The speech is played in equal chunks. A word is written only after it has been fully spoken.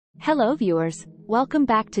Hello viewers, welcome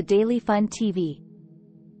back to Daily Fun TV.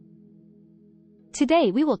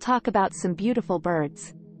 Today we will talk about some beautiful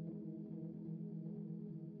birds.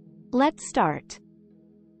 Let's start.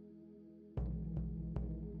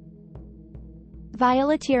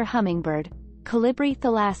 Violet-ear hummingbird, Colibri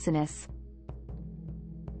thalassinus.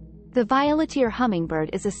 The violet-ear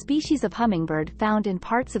hummingbird is a species of hummingbird found in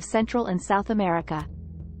parts of Central and South America.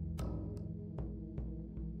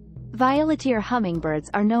 Violet-ear hummingbirds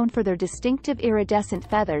are known for their distinctive iridescent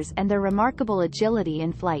feathers and their remarkable agility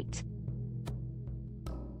in flight.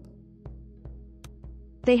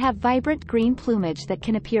 They have vibrant green plumage that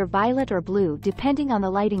can appear violet or blue depending on the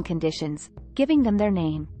lighting conditions, giving them their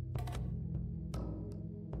name.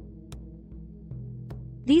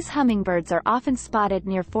 These hummingbirds are often spotted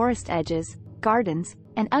near forest edges, gardens,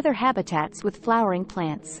 and other habitats with flowering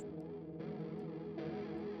plants.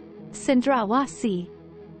 Cendrawasih.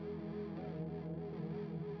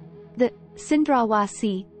 The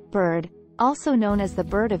Cendrawasih bird, also known as the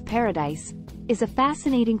bird of paradise, is a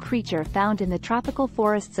fascinating creature found in the tropical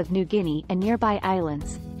forests of New Guinea and nearby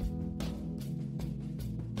islands.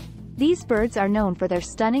 These birds are known for their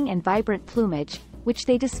stunning and vibrant plumage, which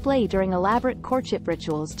they display during elaborate courtship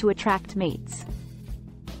rituals to attract mates.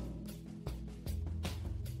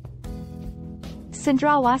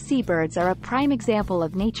 Cendrawasih birds are a prime example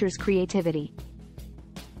of nature's creativity.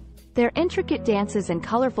 Their intricate dances and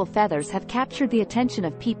colorful feathers have captured the attention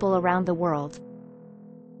of people around the world.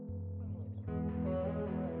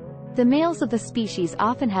 The males of the species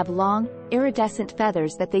often have long, iridescent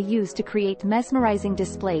feathers that they use to create mesmerizing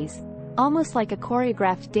displays, almost like a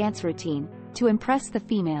choreographed dance routine, to impress the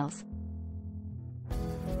females.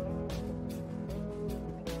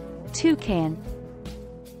 Toucan.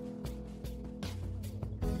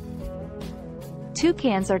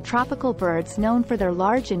 Toucans are tropical birds known for their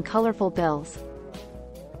large and colorful bills.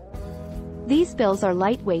 These bills are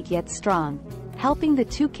lightweight yet strong, helping the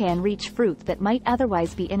toucan reach fruit that might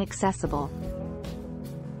otherwise be inaccessible.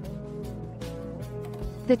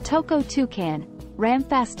 The toko toucan,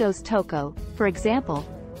 Ramphastos toko, for example,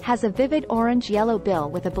 has a vivid orange-yellow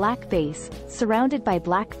bill with a black base, surrounded by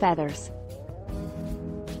black feathers.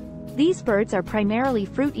 These birds are primarily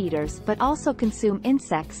fruit eaters but also consume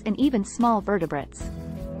insects and even small vertebrates.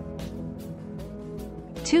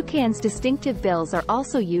 Toucans' distinctive bills are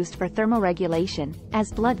also used for thermoregulation,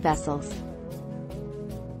 as blood vessels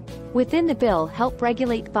within the bill help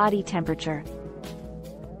regulate body temperature.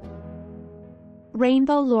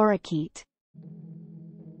 Rainbow lorikeet.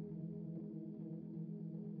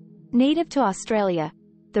 Native to Australia,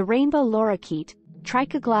 the rainbow lorikeet,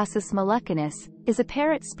 Trichoglossus mollicunus, is a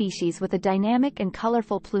parrot species with a dynamic and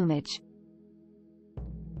colorful plumage.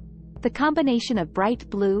 The combination of bright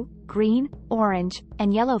blue, green, orange,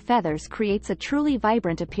 and yellow feathers creates a truly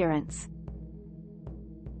vibrant appearance.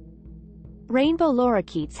 Rainbow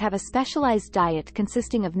lorikeets have a specialized diet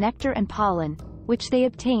consisting of nectar and pollen, which they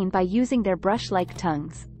obtain by using their brush-like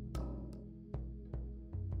tongues.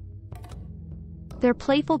 Their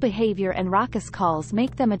playful behavior and raucous calls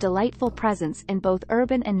make them a delightful presence in both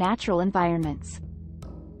urban and natural environments.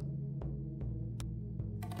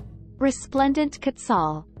 Resplendent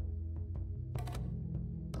quetzal.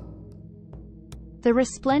 The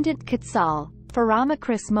resplendent quetzal,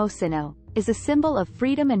 Pharamacris mocino, is a symbol of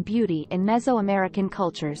freedom and beauty in Mesoamerican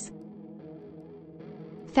cultures.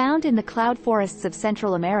 Found in the cloud forests of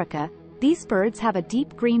Central America, these birds have a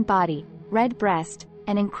deep green body, red breast,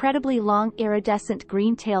 and incredibly long iridescent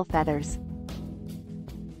green tail feathers.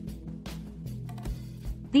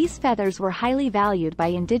 These feathers were highly valued by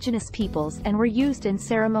indigenous peoples and were used in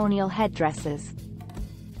ceremonial headdresses.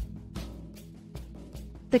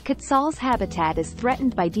 The quetzal's habitat is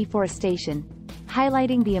threatened by deforestation,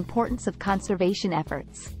 highlighting the importance of conservation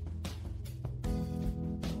efforts.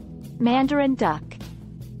 Mandarin duck.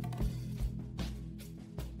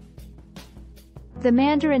 The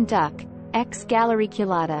mandarin duck, X.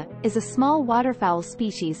 galericulata, is a small waterfowl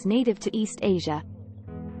species native to East Asia.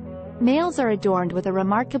 Males are adorned with a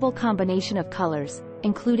remarkable combination of colors,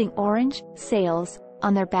 including orange, sails,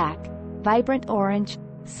 on their back, vibrant orange,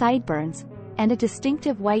 sideburns, and a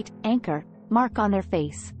distinctive white, anchor, mark on their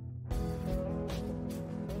face.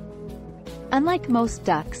 Unlike most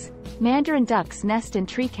ducks, mandarin ducks nest in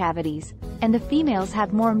tree cavities, and the females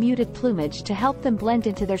have more muted plumage to help them blend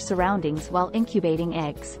into their surroundings while incubating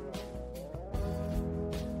eggs.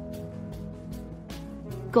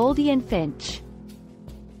 Goldian finch.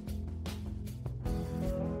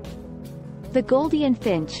 The Goldian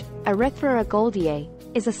finch, Erythrera goldiae,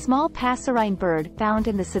 is a small passerine bird found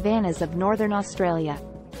in the savannas of northern Australia.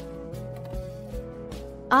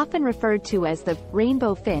 Often referred to as the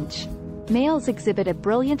rainbow finch, males exhibit a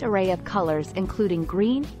brilliant array of colors including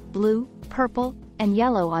green, blue, purple, and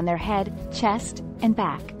yellow on their head, chest, and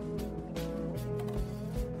back.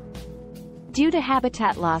 Due to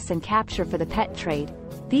habitat loss and capture for the pet trade,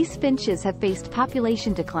 these finches have faced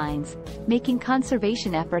population declines, making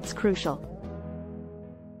conservation efforts crucial.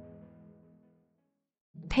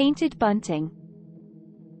 Painted bunting.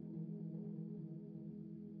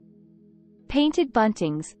 Painted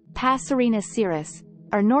buntings, Passerina cirrus,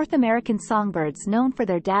 are North American songbirds known for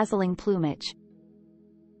their dazzling plumage.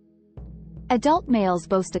 Adult males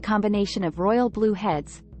boast a combination of royal blue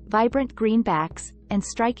heads, vibrant green backs, and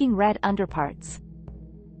striking red underparts.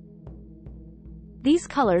 These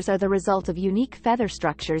colors are the result of unique feather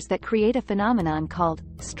structures that create a phenomenon called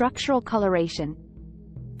structural coloration.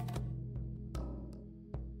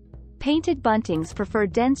 Painted buntings prefer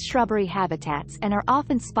dense shrubbery habitats and are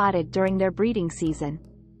often spotted during their breeding season.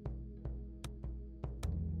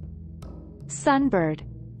 Sunbird.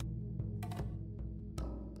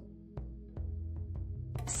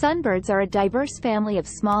 Sunbirds are a diverse family of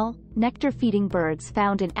small, nectar-feeding birds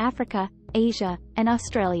found in Africa, Asia, and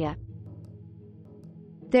Australia.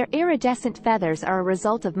 Their iridescent feathers are a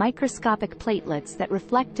result of microscopic platelets that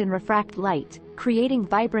reflect and refract light, creating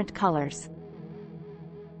vibrant colors.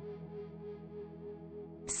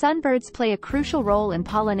 Sunbirds play a crucial role in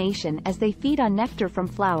pollination as they feed on nectar from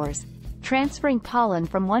flowers, transferring pollen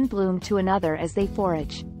from one bloom to another as they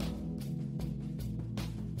forage.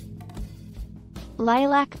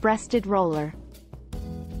 Lilac-breasted roller.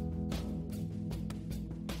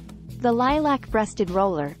 The lilac-breasted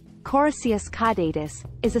roller, Corycius caudatus,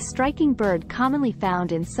 is a striking bird commonly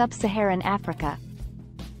found in sub-Saharan Africa.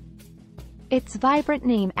 Its vibrant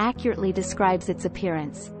name accurately describes its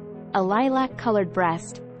appearance: a lilac-colored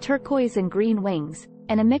breast, turquoise and green wings,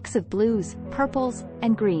 and a mix of blues, purples,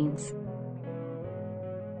 and greens.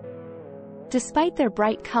 Despite their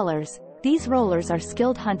bright colors, these rollers are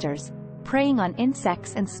skilled hunters, preying on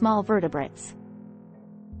insects and small vertebrates.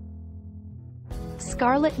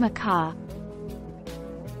 Scarlet macaw.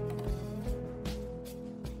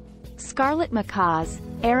 Scarlet macaws,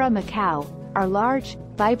 Ara macau, are large,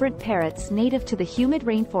 vibrant parrots native to the humid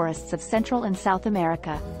rainforests of Central and South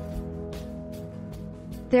America.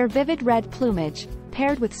 Their vivid red plumage,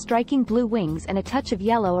 paired with striking blue wings and a touch of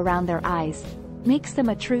yellow around their eyes, makes them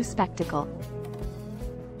a true spectacle.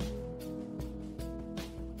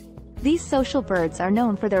 These social birds are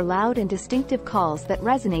known for their loud and distinctive calls that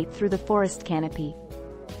resonate through the forest canopy.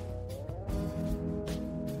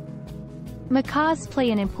 Macaws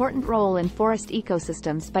play an important role in forest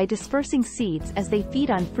ecosystems by dispersing seeds as they feed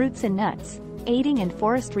on fruits and nuts, aiding in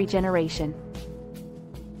forest regeneration.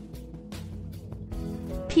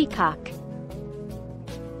 Peacock.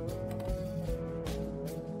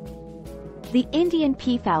 The Indian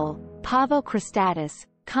peafowl, Pavo cristatus,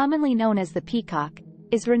 commonly known as the peacock,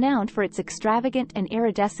 is renowned for its extravagant and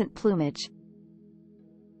iridescent plumage.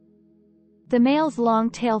 The male's long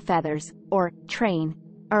tail feathers, or train,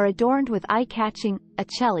 are adorned with eye-catching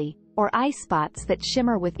ocelli, or eye spots that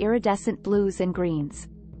shimmer with iridescent blues and greens.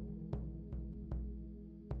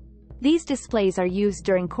 These displays are used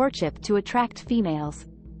during courtship to attract females.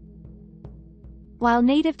 While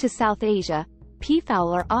native to South Asia,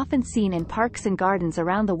 peafowl are often seen in parks and gardens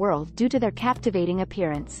around the world due to their captivating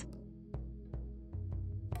appearance.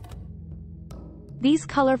 These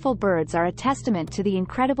colorful birds are a testament to the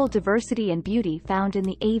incredible diversity and beauty found in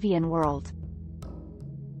the avian world.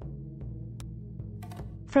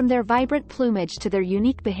 From their vibrant plumage to their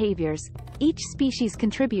unique behaviors, each species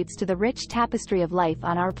contributes to the rich tapestry of life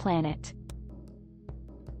on our planet.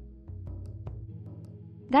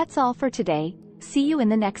 That's all for today. See you in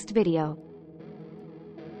the next video.